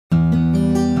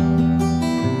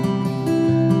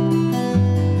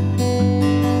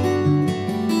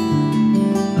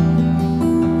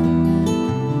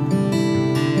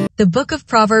The Book of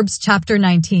Proverbs chapter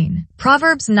 19.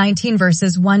 Proverbs 19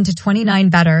 verses 1 to 29.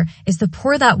 Better is the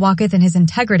poor that walketh in his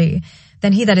integrity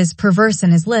than he that is perverse in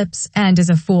his lips and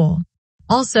is a fool.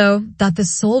 Also, that the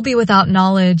soul be without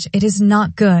knowledge, it is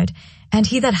not good, and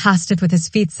he that hasteth with his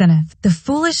feet sinneth. The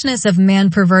foolishness of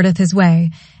man perverteth his way,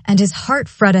 and his heart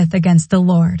fretteth against the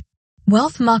Lord.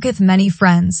 Wealth mocketh many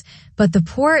friends, but the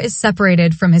poor is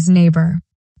separated from his neighbor.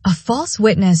 A false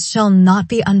witness shall not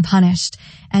be unpunished,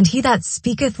 and he that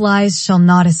speaketh lies shall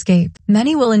not escape.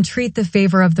 Many will entreat the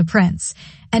favor of the prince,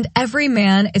 and every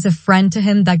man is a friend to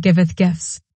him that giveth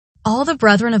gifts. All the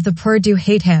brethren of the poor do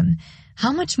hate him.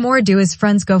 How much more do his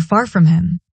friends go far from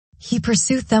him? He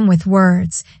pursueth them with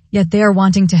words, yet they are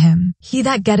wanting to him. He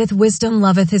that getteth wisdom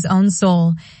loveth his own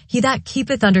soul. He that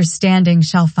keepeth understanding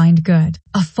shall find good.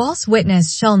 A false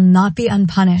witness shall not be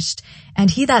unpunished, and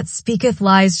he that speaketh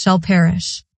lies shall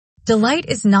perish. Delight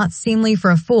is not seemly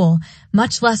for a fool,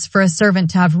 much less for a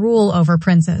servant to have rule over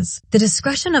princes. The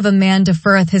discretion of a man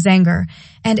deferreth his anger,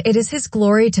 and it is his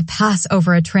glory to pass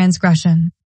over a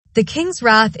transgression. The king's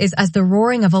wrath is as the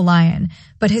roaring of a lion,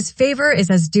 but his favor is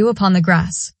as dew upon the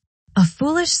grass. A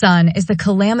foolish son is the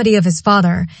calamity of his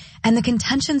father, and the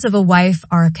contentions of a wife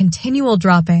are a continual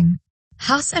dropping.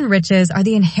 House and riches are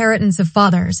the inheritance of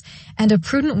fathers, and a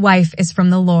prudent wife is from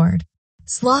the Lord.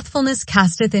 Slothfulness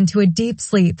casteth into a deep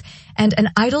sleep, and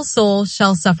an idle soul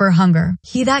shall suffer hunger.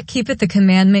 He that keepeth the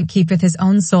commandment keepeth his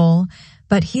own soul,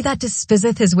 but he that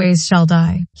despiseth his ways shall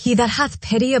die. He that hath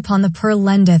pity upon the poor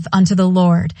lendeth unto the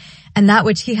Lord, and that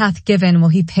which he hath given will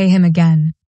he pay him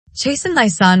again. Chasten thy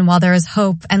son while there is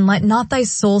hope, and let not thy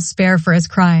soul spare for his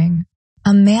crying.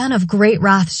 A man of great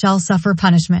wrath shall suffer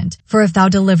punishment, for if thou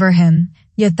deliver him,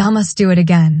 yet thou must do it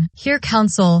again. Hear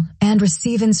counsel, and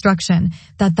receive instruction,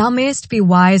 that thou mayest be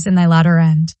wise in thy latter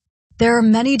end. There are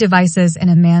many devices in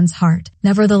a man's heart,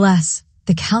 nevertheless,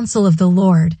 the counsel of the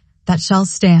Lord, that shall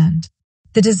stand.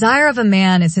 The desire of a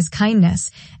man is his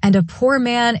kindness, and a poor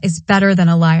man is better than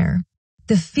a liar.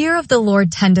 The fear of the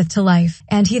Lord tendeth to life,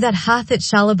 and he that hath it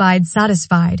shall abide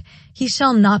satisfied. He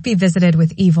shall not be visited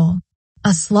with evil.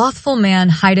 A slothful man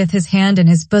hideth his hand in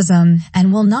his bosom,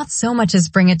 and will not so much as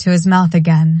bring it to his mouth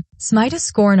again. Smite a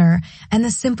scorner, and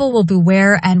the simple will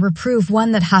beware and reprove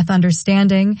one that hath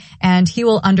understanding, and he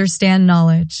will understand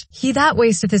knowledge. He that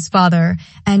wasteth his father,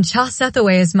 and chasteth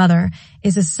away his mother,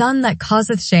 is a son that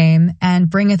causeth shame, and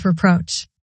bringeth reproach.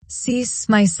 Cease,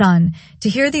 my son, to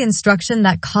hear the instruction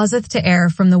that causeth to err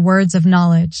from the words of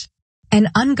knowledge.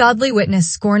 An ungodly witness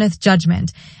scorneth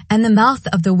judgment, and the mouth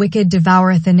of the wicked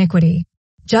devoureth iniquity.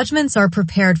 Judgments are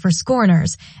prepared for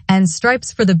scorners, and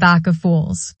stripes for the back of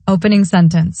fools. Opening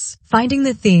sentence. Finding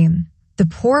the theme. The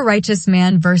poor righteous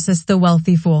man versus the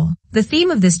wealthy fool. The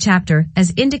theme of this chapter,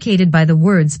 as indicated by the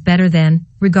words better than,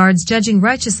 regards judging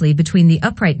righteously between the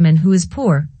upright man who is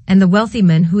poor, and the wealthy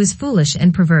man who is foolish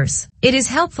and perverse. It is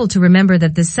helpful to remember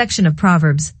that this section of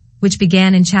Proverbs, which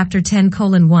began in chapter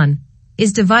 10:1,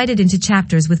 is divided into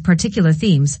chapters with particular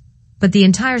themes, but the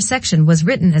entire section was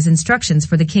written as instructions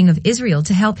for the king of Israel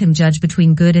to help him judge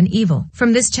between good and evil.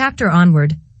 From this chapter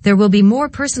onward, there will be more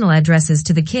personal addresses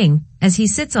to the king, as he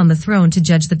sits on the throne to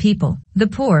judge the people. The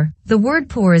poor. The word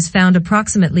poor is found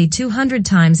approximately 200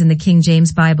 times in the King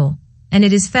James Bible, and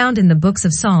it is found in the books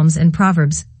of Psalms and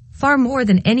Proverbs, far more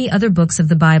than any other books of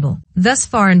the Bible. Thus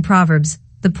far in Proverbs,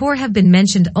 the poor have been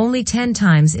mentioned only 10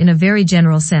 times in a very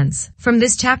general sense. From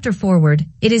this chapter forward,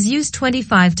 it is used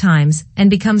 25 times and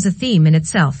becomes a theme in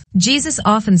itself. Jesus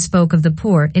often spoke of the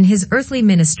poor in his earthly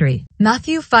ministry.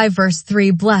 Matthew 5 verse 3.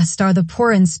 Blessed are the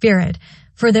poor in spirit,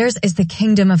 for theirs is the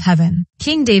kingdom of heaven.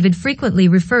 King David frequently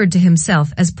referred to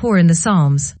himself as poor in the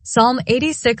Psalms. Psalm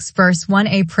 86 verse 1.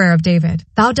 A prayer of David.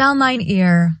 Bow down thine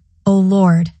ear, O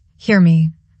Lord, hear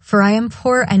me, for I am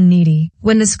poor and needy.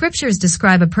 When the scriptures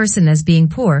describe a person as being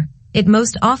poor, it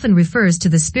most often refers to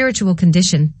the spiritual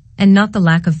condition, and not the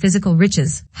lack of physical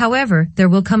riches. However, there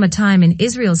will come a time in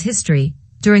Israel's history,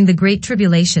 during the Great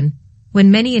Tribulation,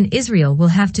 when many in Israel will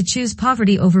have to choose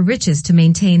poverty over riches to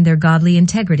maintain their godly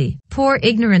integrity. Poor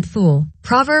ignorant fool.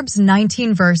 Proverbs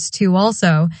 19 verse 2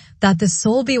 also, that the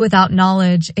soul be without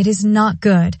knowledge, it is not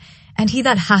good, and he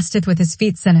that hasteth with his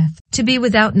feet sinneth. To be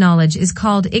without knowledge is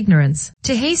called ignorance.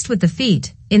 To haste with the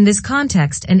feet, in this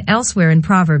context and elsewhere in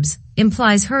Proverbs,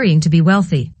 implies hurrying to be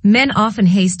wealthy. Men often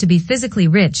haste to be physically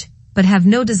rich, but have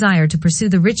no desire to pursue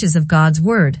the riches of God's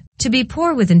word. To be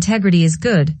poor with integrity is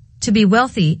good. To be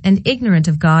wealthy and ignorant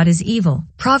of God is evil.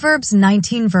 Proverbs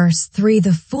 19 verse 3.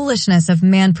 The foolishness of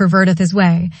man perverteth his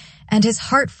way, and his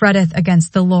heart fretteth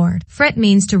against the Lord. Fret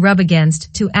means to rub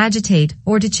against, to agitate,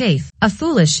 or to chafe. A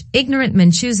foolish, ignorant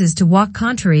man chooses to walk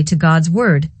contrary to God's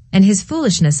word, and his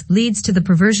foolishness leads to the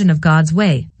perversion of God's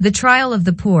way. The trial of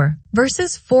the poor.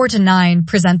 Verses 4 to 9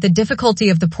 present the difficulty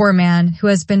of the poor man who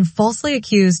has been falsely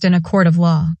accused in a court of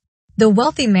law. The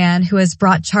wealthy man who has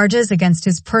brought charges against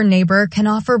his poor neighbor can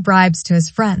offer bribes to his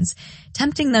friends,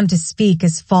 tempting them to speak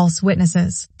as false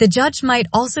witnesses. The judge might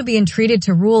also be entreated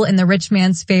to rule in the rich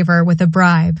man's favor with a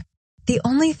bribe. The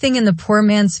only thing in the poor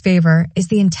man's favor is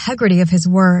the integrity of his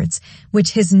words,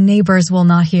 which his neighbors will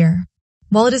not hear.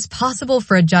 While it is possible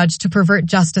for a judge to pervert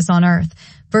justice on earth,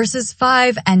 verses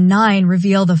 5 and 9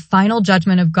 reveal the final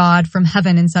judgment of God from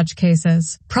heaven in such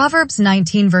cases. Proverbs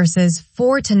 19 verses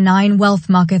 4 to 9 Wealth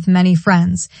mocketh many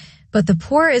friends, but the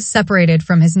poor is separated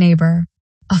from his neighbor.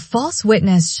 A false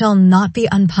witness shall not be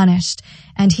unpunished,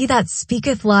 and he that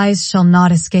speaketh lies shall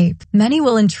not escape. Many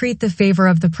will entreat the favor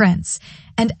of the prince,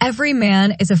 and every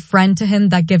man is a friend to him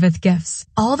that giveth gifts.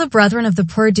 All the brethren of the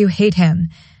poor do hate him.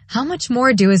 How much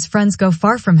more do his friends go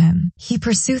far from him? He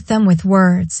pursueth them with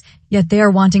words, yet they are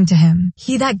wanting to him.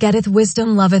 He that getteth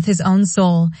wisdom loveth his own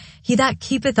soul. He that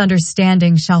keepeth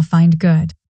understanding shall find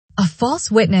good. A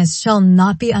false witness shall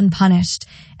not be unpunished,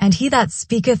 and he that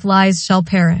speaketh lies shall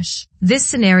perish. This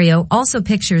scenario also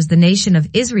pictures the nation of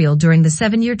Israel during the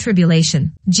 7-year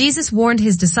tribulation. Jesus warned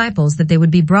his disciples that they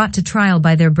would be brought to trial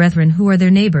by their brethren who are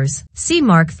their neighbors. See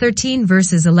Mark 13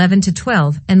 verses 11 to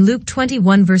 12 and Luke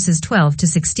 21 verses 12 to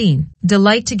 16.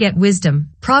 Delight to get wisdom.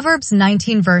 Proverbs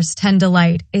 19 verse 10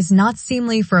 Delight is not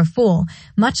seemly for a fool,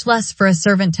 much less for a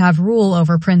servant to have rule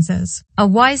over princes. A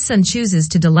wise son chooses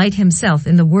to delight himself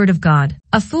in the word of God.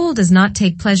 A fool does not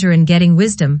take pleasure in getting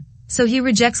wisdom, so he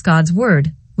rejects God's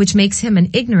word, which makes him an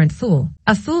ignorant fool.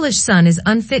 A foolish son is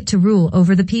unfit to rule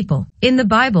over the people. In the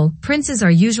Bible, princes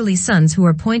are usually sons who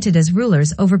are appointed as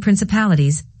rulers over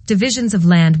principalities, divisions of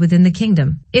land within the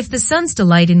kingdom. If the sons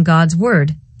delight in God's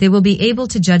word, they will be able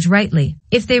to judge rightly.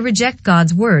 If they reject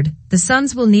God's word, the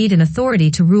sons will need an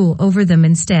authority to rule over them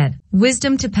instead.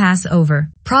 Wisdom to pass over.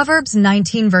 Proverbs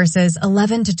 19 verses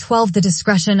 11 to 12 The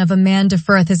discretion of a man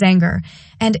deferreth his anger,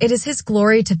 and it is his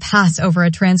glory to pass over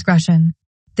a transgression.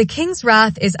 The king's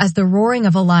wrath is as the roaring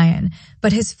of a lion,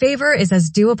 but his favor is as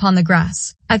dew upon the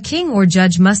grass. A king or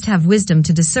judge must have wisdom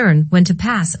to discern when to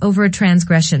pass over a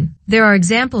transgression. There are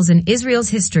examples in Israel's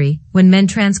history when men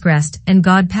transgressed and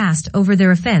God passed over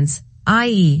their offense,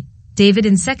 i.e., David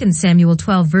in 2 Samuel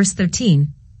 12 verse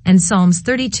 13, and Psalms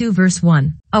 32 verse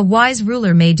 1. A wise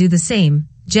ruler may do the same,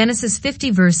 Genesis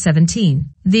 50 verse 17.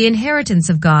 The inheritance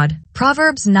of God.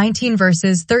 Proverbs 19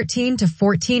 verses 13 to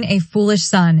 14 A foolish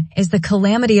son is the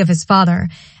calamity of his father,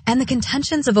 and the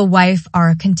contentions of a wife are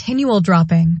a continual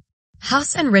dropping.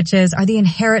 House and riches are the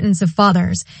inheritance of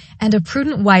fathers, and a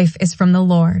prudent wife is from the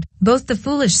Lord. Both the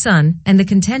foolish son and the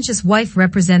contentious wife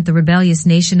represent the rebellious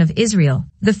nation of Israel.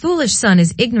 The foolish son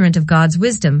is ignorant of God's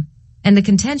wisdom, and the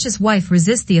contentious wife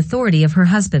resists the authority of her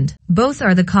husband. Both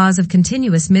are the cause of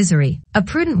continuous misery. A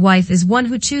prudent wife is one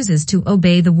who chooses to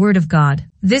obey the word of God.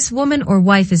 This woman or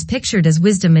wife is pictured as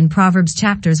wisdom in Proverbs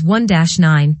chapters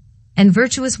 1-9, and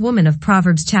virtuous woman of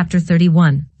Proverbs chapter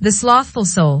 31. The slothful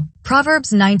soul.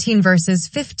 Proverbs 19 verses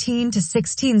 15 to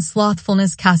 16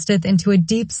 Slothfulness casteth into a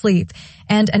deep sleep,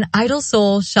 and an idle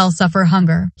soul shall suffer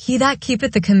hunger. He that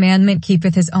keepeth the commandment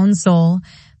keepeth his own soul,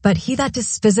 but he that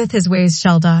despiseth his ways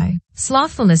shall die.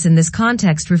 Slothfulness in this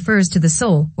context refers to the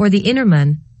soul, or the inner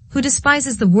man, who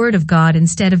despises the word of God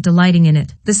instead of delighting in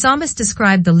it. The psalmist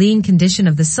described the lean condition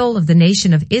of the soul of the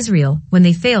nation of Israel when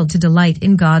they failed to delight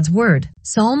in God's word.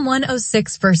 Psalm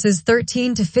 106 verses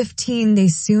 13 to 15 They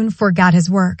soon forgat his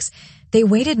works. They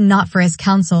waited not for his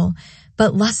counsel,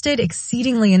 but lusted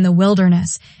exceedingly in the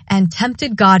wilderness, and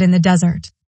tempted God in the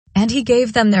desert. And he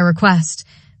gave them their request,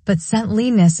 but sent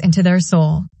leanness into their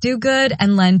soul. Do good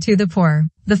and lend to the poor.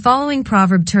 The following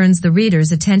proverb turns the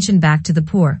reader's attention back to the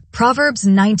poor. Proverbs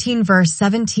 19 verse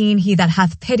 17 He that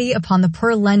hath pity upon the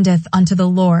poor lendeth unto the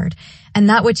Lord, and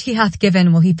that which he hath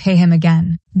given will he pay him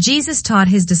again. Jesus taught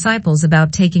his disciples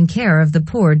about taking care of the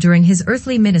poor during his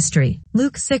earthly ministry.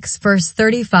 Luke 6 verse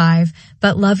 35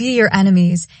 But love ye your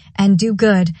enemies, and do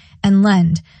good, and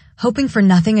lend, hoping for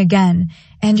nothing again,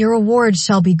 and your reward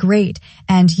shall be great,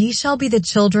 and ye shall be the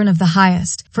children of the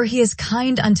highest, for he is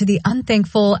kind unto the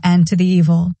unthankful and to the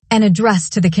evil. An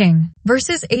address to the king.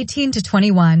 Verses 18 to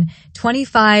 21,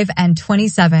 25, and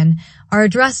 27 are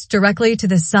addressed directly to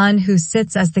the son who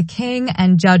sits as the king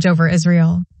and judge over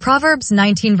Israel. Proverbs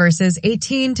 19 verses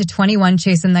 18 to 21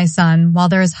 Chasten thy son while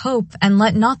there is hope, and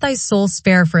let not thy soul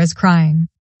spare for his crying.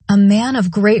 A man of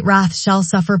great wrath shall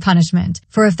suffer punishment,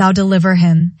 for if thou deliver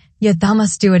him, yet thou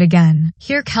must do it again.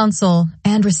 Hear counsel,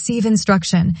 and receive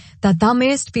instruction, that thou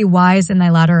mayest be wise in thy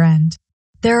latter end.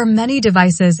 There are many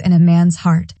devices in a man's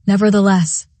heart.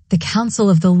 Nevertheless, the counsel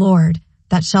of the Lord,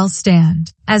 that shall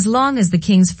stand. As long as the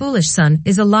king's foolish son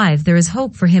is alive, there is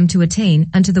hope for him to attain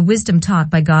unto the wisdom taught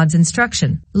by God's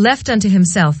instruction. Left unto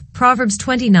himself, Proverbs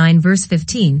 29 verse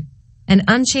 15. An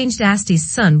unchanged Astes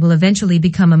son will eventually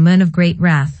become a man of great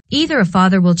wrath. Either a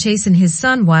father will chasten his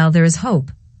son while there is hope,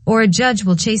 or a judge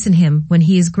will chasten him when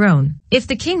he is grown. If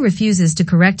the king refuses to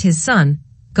correct his son,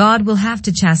 God will have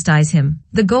to chastise him.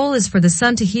 The goal is for the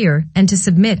son to hear and to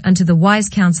submit unto the wise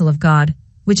counsel of God,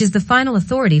 which is the final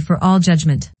authority for all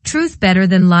judgment. Truth better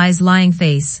than lies, lying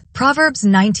face. Proverbs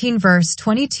 19 verse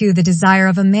 22. The desire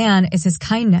of a man is his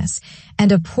kindness,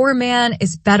 and a poor man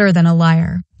is better than a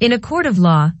liar. In a court of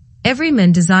law, every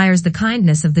man desires the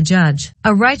kindness of the judge.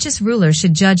 A righteous ruler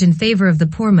should judge in favor of the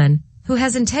poor man, who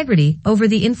has integrity, over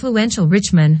the influential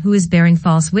rich man who is bearing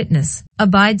false witness.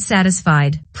 Abide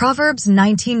satisfied. Proverbs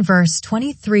 19 verse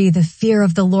 23. The fear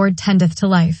of the Lord tendeth to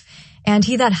life, and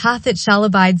he that hath it shall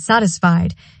abide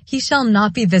satisfied. He shall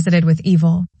not be visited with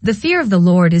evil. The fear of the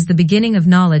Lord is the beginning of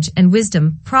knowledge and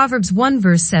wisdom. Proverbs 1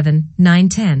 verse 7, 9,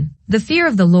 10. The fear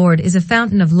of the Lord is a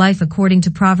fountain of life according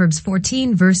to Proverbs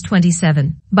 14 verse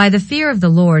 27. By the fear of the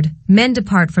Lord, men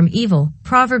depart from evil.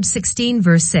 Proverbs 16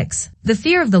 verse 6. The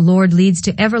fear of the Lord leads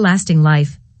to everlasting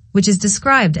life, which is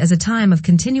described as a time of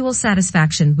continual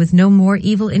satisfaction with no more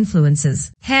evil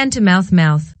influences. Hand to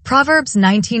mouth. Proverbs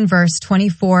 19 verse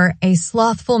 24. A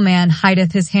slothful man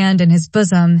hideth his hand in his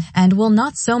bosom, and will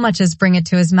not so much as bring it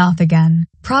to his mouth again.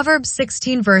 Proverbs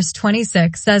 16 verse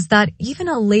 26 says that even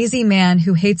a lazy man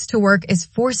who hates to work is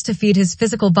forced to feed his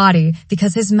physical body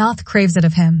because his mouth craves it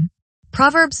of him.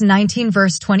 Proverbs 19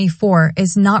 verse 24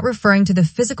 is not referring to the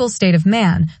physical state of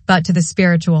man, but to the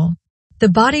spiritual. The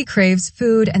body craves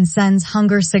food and sends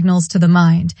hunger signals to the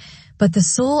mind, but the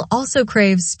soul also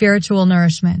craves spiritual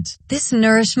nourishment. This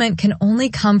nourishment can only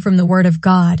come from the Word of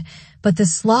God, but the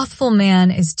slothful man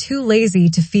is too lazy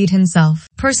to feed himself.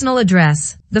 Personal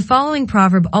address. The following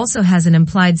proverb also has an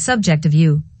implied subject of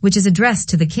you, which is addressed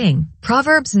to the king.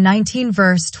 Proverbs 19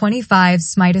 verse 25.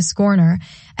 Smite a scorner,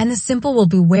 and the simple will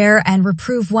beware and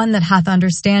reprove one that hath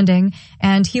understanding,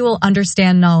 and he will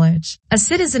understand knowledge. A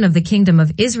citizen of the kingdom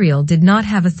of Israel did not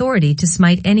have authority to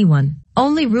smite anyone.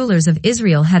 Only rulers of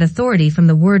Israel had authority from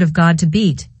the word of God to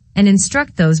beat and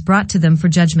instruct those brought to them for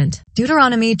judgment.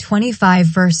 Deuteronomy 25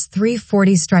 verse 3.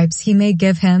 40 stripes he may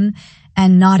give him,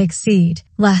 and not exceed,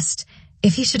 lest,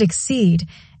 if he should exceed,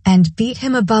 and beat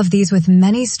him above these with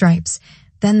many stripes,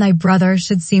 then thy brother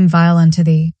should seem vile unto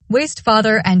thee. Waste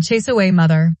father and chase away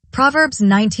mother. Proverbs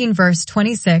 19 verse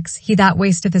 26. He that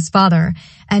wasteth his father,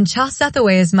 and chasteth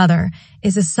away his mother,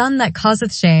 is a son that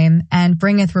causeth shame, and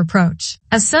bringeth reproach.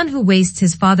 A son who wastes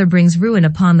his father brings ruin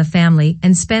upon the family,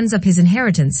 and spends up his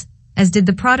inheritance, as did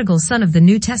the prodigal son of the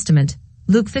New Testament.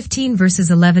 Luke 15 verses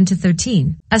 11 to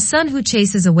 13. A son who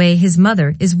chases away his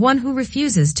mother is one who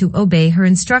refuses to obey her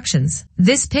instructions.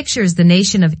 This pictures the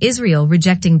nation of Israel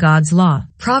rejecting God's law.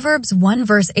 Proverbs 1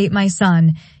 verse 8. My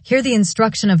son, hear the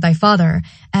instruction of thy father,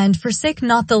 and forsake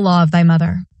not the law of thy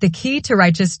mother. The key to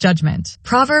righteous judgment.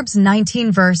 Proverbs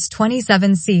 19 verse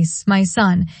 27. Cease, my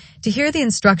son, to hear the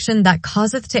instruction that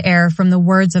causeth to err from the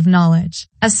words of knowledge.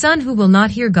 A son who will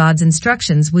not hear God's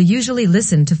instructions will usually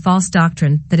listen to false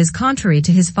doctrine that is contrary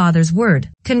to his father's word.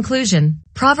 Conclusion.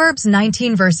 Proverbs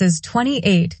 19 verses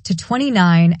 28 to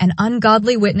 29. An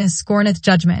ungodly witness scorneth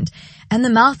judgment, and the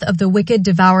mouth of the wicked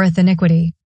devoureth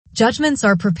iniquity. Judgments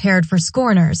are prepared for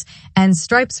scorners, and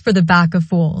stripes for the back of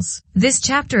fools. This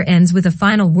chapter ends with a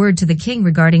final word to the king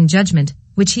regarding judgment,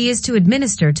 which he is to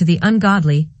administer to the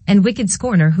ungodly and wicked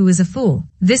scorner who is a fool.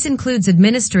 This includes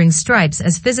administering stripes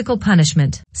as physical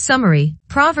punishment. Summary.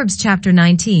 Proverbs chapter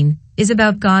 19 is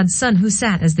about God's son who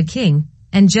sat as the king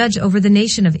and judge over the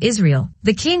nation of Israel.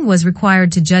 The king was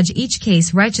required to judge each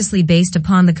case righteously based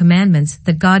upon the commandments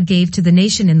that God gave to the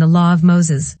nation in the law of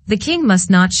Moses. The king must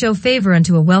not show favor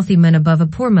unto a wealthy man above a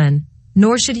poor man,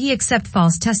 nor should he accept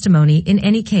false testimony in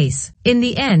any case. In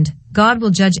the end, God will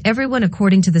judge everyone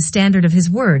according to the standard of his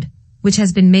word, which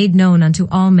has been made known unto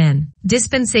all men.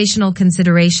 Dispensational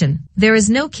consideration. There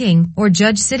is no king or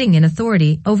judge sitting in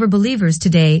authority over believers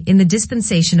today in the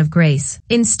dispensation of grace.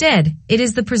 Instead, it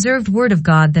is the preserved word of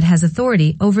God that has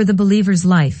authority over the believer's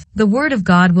life. The word of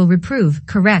God will reprove,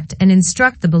 correct, and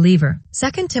instruct the believer.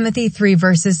 2 Timothy 3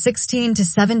 verses 16 to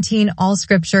 17. All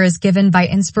scripture is given by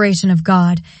inspiration of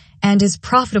God, and is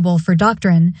profitable for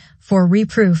doctrine, for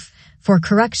reproof, for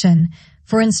correction,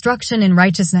 for instruction in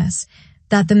righteousness,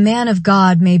 that the man of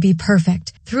God may be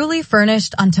perfect, thoroughly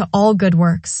furnished unto all good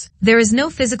works. There is no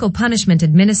physical punishment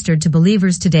administered to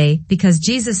believers today because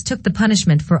Jesus took the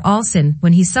punishment for all sin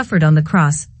when he suffered on the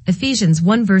cross. Ephesians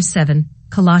 1 verse 7,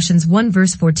 Colossians 1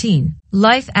 verse 14.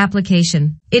 Life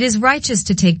application. It is righteous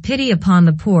to take pity upon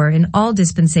the poor in all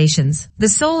dispensations. The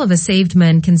soul of a saved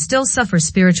man can still suffer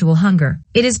spiritual hunger.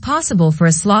 It is possible for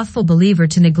a slothful believer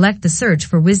to neglect the search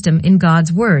for wisdom in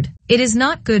God's word. It is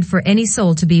not good for any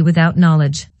soul to be without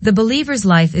knowledge. The believer's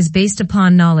life is based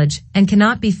upon knowledge and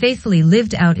cannot be faithfully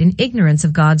lived out in ignorance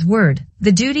of God's word.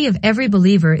 The duty of every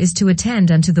believer is to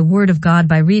attend unto the word of God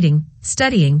by reading,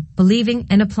 studying, believing,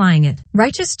 and applying it.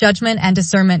 Righteous judgment and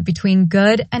discernment between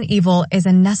good and evil is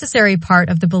a necessary part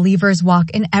of the believer's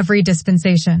walk in every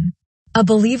dispensation. A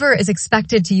believer is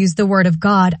expected to use the word of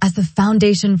God as the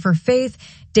foundation for faith,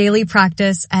 daily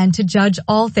practice, and to judge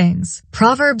all things.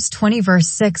 Proverbs 20 verse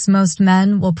 6, most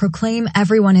men will proclaim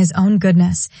everyone his own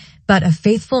goodness, but a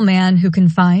faithful man who can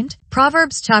find?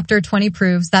 Proverbs chapter 20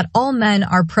 proves that all men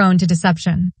are prone to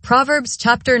deception. Proverbs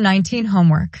chapter 19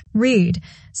 homework. Read.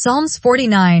 Psalms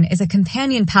 49 is a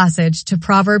companion passage to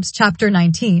Proverbs chapter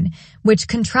 19, which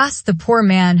contrasts the poor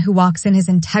man who walks in his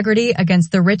integrity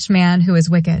against the rich man who is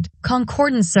wicked.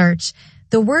 Concordance search.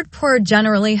 The word poor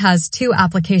generally has two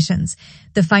applications,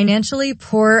 the financially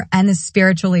poor and the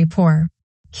spiritually poor.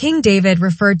 King David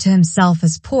referred to himself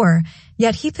as poor,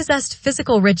 yet he possessed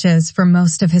physical riches for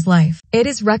most of his life. It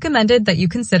is recommended that you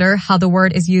consider how the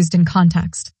word is used in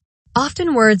context.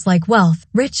 Often words like wealth,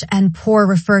 rich, and poor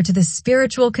refer to the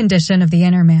spiritual condition of the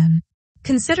inner man.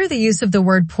 Consider the use of the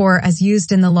word poor as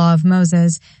used in the Law of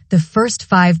Moses, the first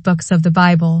 5 books of the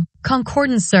Bible.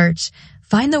 Concordance search.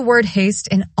 Find the word haste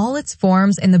in all its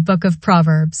forms in the book of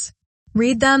Proverbs.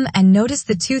 Read them and notice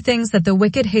the two things that the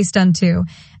wicked haste unto,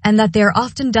 and that they are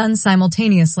often done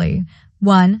simultaneously.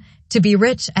 1. To be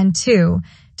rich, and 2.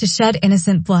 To shed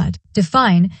innocent blood.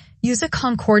 Define. Use a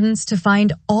concordance to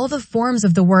find all the forms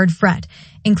of the word fret,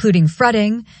 including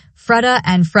fretting, fretta,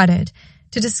 and fretted,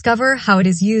 to discover how it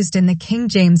is used in the King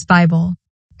James Bible.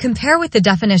 Compare with the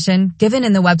definition given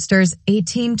in the Webster's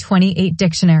 1828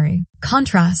 dictionary.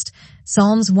 Contrast.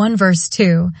 Psalms 1 verse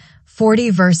 2, 40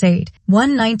 verse 8,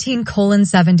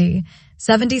 119:70,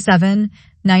 77,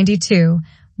 92,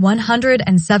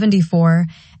 174,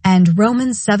 and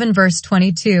Romans 7 verse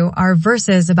 22 are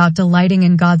verses about delighting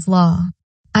in God's law.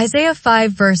 Isaiah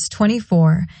 5 verse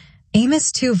 24,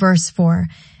 Amos 2 verse 4,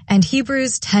 and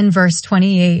Hebrews 10 verse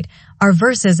 28 are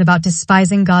verses about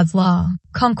despising God's law.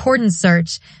 Concordance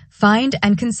search. Find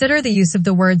and consider the use of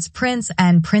the words prince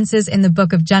and princes in the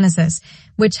book of Genesis,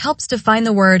 which helps define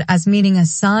the word as meaning a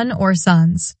son or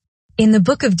sons. In the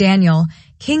book of Daniel,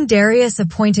 King Darius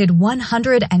appointed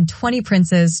 120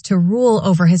 princes to rule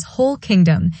over his whole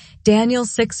kingdom, Daniel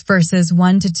 6 verses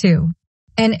 1-2.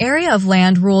 An area of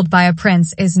land ruled by a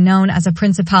prince is known as a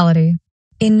principality.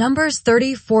 In Numbers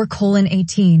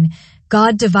 34:18,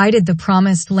 God divided the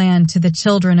promised land to the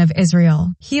children of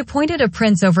Israel. He appointed a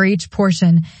prince over each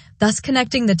portion, thus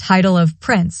connecting the title of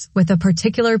prince with a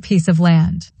particular piece of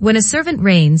land. When a servant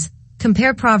reigns,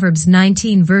 compare Proverbs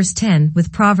 19 verse 10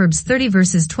 with Proverbs 30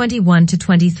 verses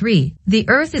 21-23. The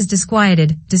earth is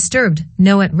disquieted, disturbed,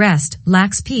 no at rest,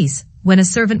 lacks peace, when a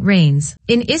servant reigns.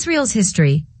 In Israel's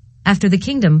history, after the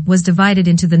kingdom was divided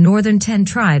into the northern 10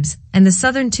 tribes and the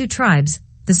southern 2 tribes,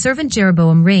 the servant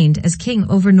Jeroboam reigned as king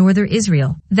over northern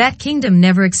Israel. That kingdom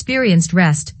never experienced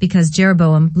rest because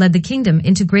Jeroboam led the kingdom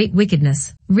into great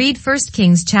wickedness. Read 1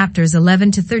 Kings chapters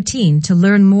 11-13 to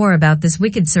learn more about this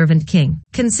wicked servant king.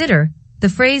 Consider, the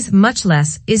phrase much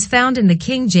less is found in the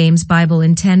King James Bible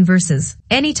in 10 verses.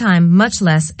 Anytime much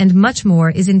less and much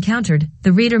more is encountered,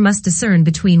 the reader must discern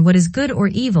between what is good or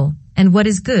evil, and what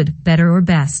is good, better or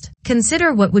best.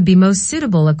 Consider what would be most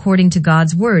suitable according to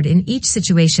God's word in each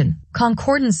situation.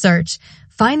 Concordance search.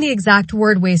 Find the exact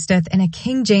word wasteth in a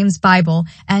King James Bible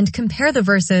and compare the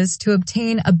verses to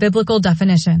obtain a biblical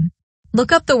definition.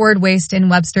 Look up the word waste in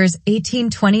Webster's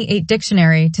 1828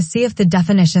 dictionary to see if the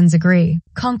definitions agree.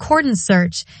 Concordance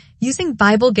search. Using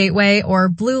Bible Gateway or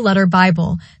Blue Letter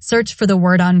Bible, search for the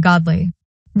word ungodly.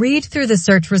 Read through the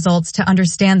search results to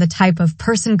understand the type of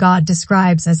person God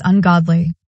describes as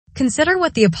ungodly. Consider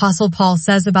what the Apostle Paul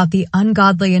says about the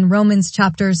ungodly in Romans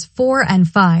chapters 4 and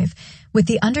 5, with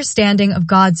the understanding of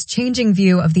God's changing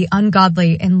view of the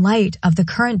ungodly in light of the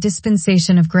current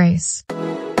dispensation of grace.